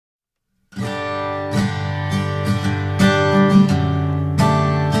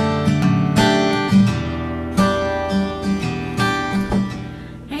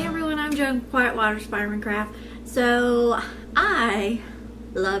Water's Farm and Craft. So I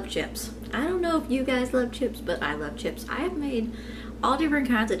love chips. I don't know if you guys love chips, but I love chips. I have made all different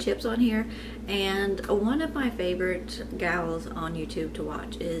kinds of chips on here, and one of my favorite gals on YouTube to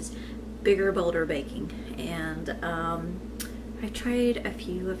watch is Bigger Bolder Baking, and I tried a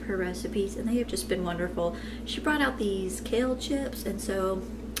few of her recipes and they have just been wonderful. She brought out these kale chips, and so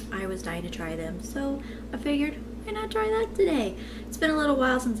I was dying to try them, so I figured why not try that today. It's been a little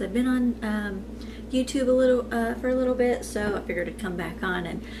while since I've been on YouTube for a little bit, so I figured I'd come back on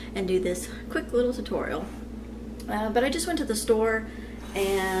and do this quick little tutorial. But I just went to the store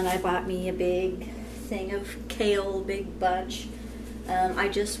and I bought me a big thing of kale, big bunch. I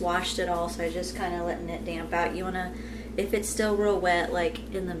just washed it all, so I just kind of letting it damp out. You wanna, if it's still real wet,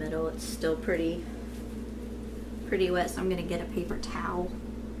 like in the middle, it's still pretty wet, so I'm gonna get a paper towel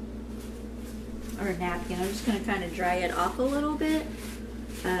or a napkin. I'm just gonna kind of dry it off a little bit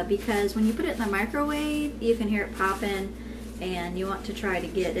because when you put it in the microwave, you can hear it popping, and you want to try to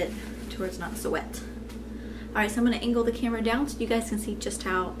get it to where it's not so wet. Alright, so I'm going to angle the camera down so you guys can see just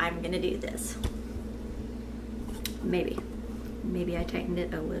how I'm going to do this. Maybe I tightened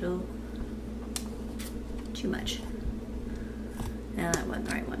it a little too much. No, that wasn't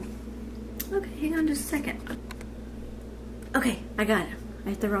the right one. Okay, hang on just a second. Okay, I got it. I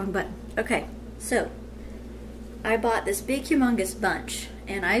hit the wrong button. Okay, so I bought this big humongous bunch,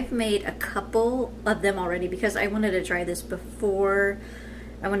 and I've made a couple of them already because I wanted to try this before.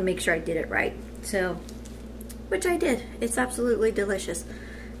 I want to make sure I did it right. So, which I did. It's absolutely delicious.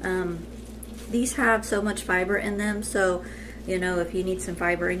 These have so much fiber in them, so you know, if you need some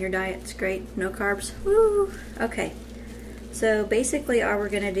fiber in your diet, it's great. No carbs. Woo! Okay. So basically all we're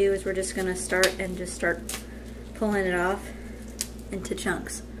going to do is we're just going to start pulling it off into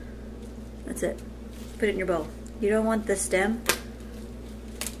chunks. That's it. Put it in your bowl. You don't want the stem,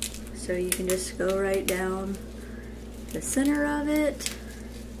 so you can just go right down the center of it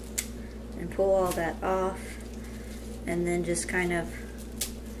and pull all that off, and then just kind of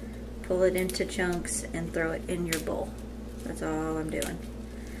pull it into chunks and throw it in your bowl. That's all I'm doing.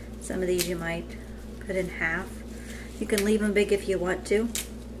 Some of these you might cut in half. You can leave them big if you want to.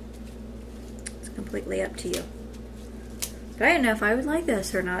 It's completely up to you. But I didn't know if I would like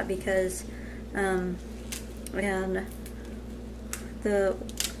this or not because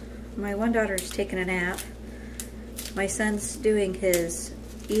my one daughter's taking a nap. My son's doing his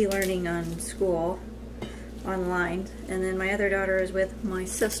e-learning on school online, and then my other daughter is with my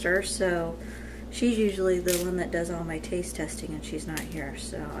sister, so she's usually the one that does all my taste testing, and she's not here,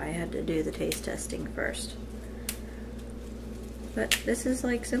 so I had to do the taste testing first. But this is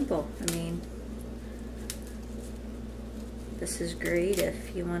like simple. I mean, this is great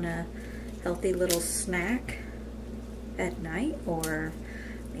if you want a healthy little snack at night, or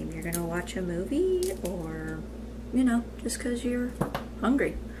maybe you're gonna watch a movie, or you know, just because you're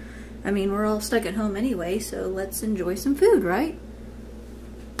hungry. I mean, we're all stuck at home anyway, so let's enjoy some food, right?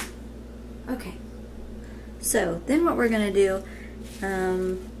 Okay. So then what we're gonna do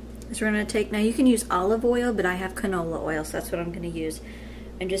is we're gonna take, now you can use olive oil, but I have canola oil, so that's what I'm gonna use.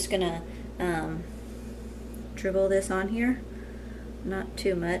 I'm just gonna dribble this on here, not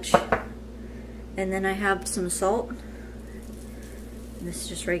too much. And then I have some salt. This is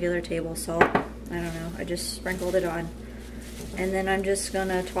just regular table salt. I don't know, I just sprinkled it on. And then I'm just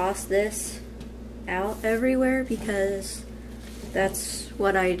gonna toss this out everywhere because that's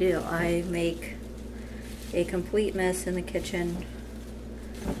what I do. I make a complete mess in the kitchen.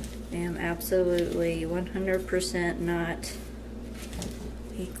 I am absolutely 100% not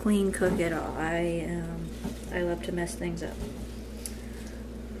a clean cook at all. I love to mess things up.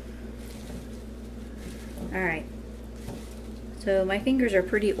 Alright. So my fingers are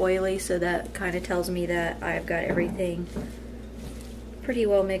pretty oily, so that kind of tells me that I've got everything pretty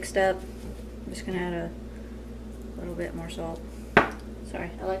well mixed up. I'm just gonna add a little bit more salt. Sorry,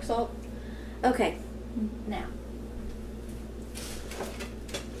 I like salt. Okay, now.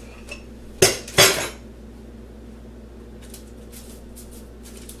 Take my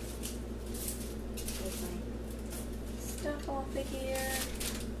stuff off of here.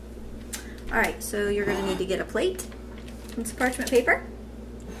 Alright, so you're gonna need to get a plate and some parchment paper.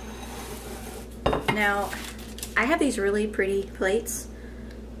 Now, I have these really pretty plates.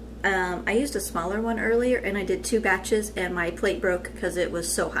 I used a smaller one earlier, and I did 2 batches, and my plate broke because it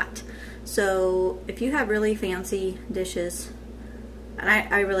was so hot. So if you have really fancy dishes, and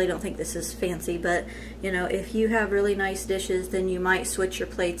I really don't think this is fancy, but you know, if you have really nice dishes, then you might switch your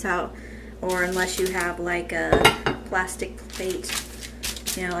plates out, or unless you have like a plastic plate,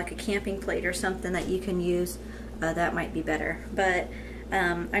 you know, like a camping plate or something that you can use, that might be better. But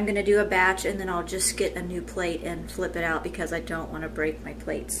I'm gonna do a batch and then I'll just get a new plate and flip it out because I don't want to break my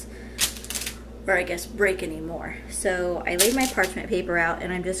plates, or I guess break any more. So I laid my parchment paper out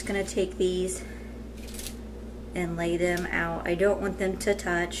and I'm just gonna take these and lay them out. I don't want them to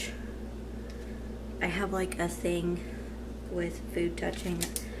touch. I have like a thing with food touching.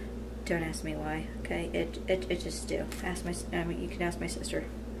 Don't ask me why, okay? It just do. Ask my, I mean, you can ask my sister.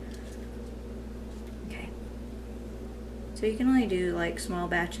 Okay. So you can only do like small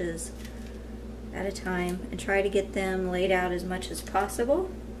batches at a time and try to get them laid out as much as possible.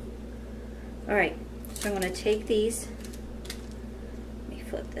 All right, so I'm gonna take these. Let me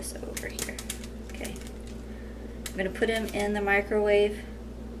flip this over here. Okay. I'm gonna put them in the microwave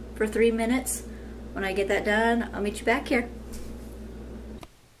for 3 minutes. When I get that done, I'll meet you back here.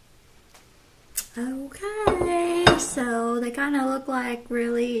 Okay, so they kind of look like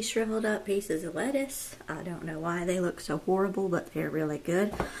really shriveled up pieces of lettuce. I don't know why they look so horrible, but they're really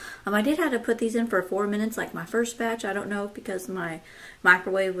good. I did have to put these in for 4 minutes like my first batch. I don't know if because my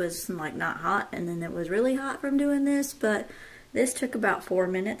microwave was like not hot and then it was really hot from doing this, but this took about 4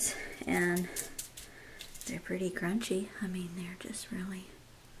 minutes and they're pretty crunchy. I mean, they're just really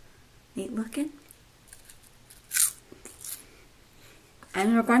neat looking.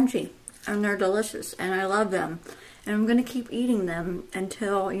 And they're crunchy. And they're delicious. And I love them. And I'm going to keep eating them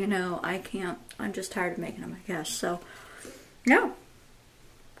until, you know, I can't. I'm just tired of making them, I guess. So, yeah.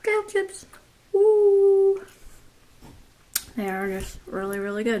 Kale chips. Woo! They are just really,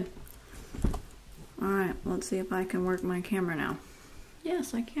 really good. Alright, let's see if I can work my camera now.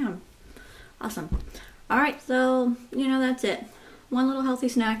 Yes, I can. Awesome. Alright, so, you know, that's it. One little healthy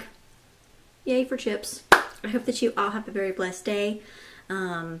snack. Yay for chips. I hope that you all have a very blessed day.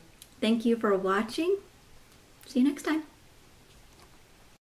 Thank you for watching. See you next time.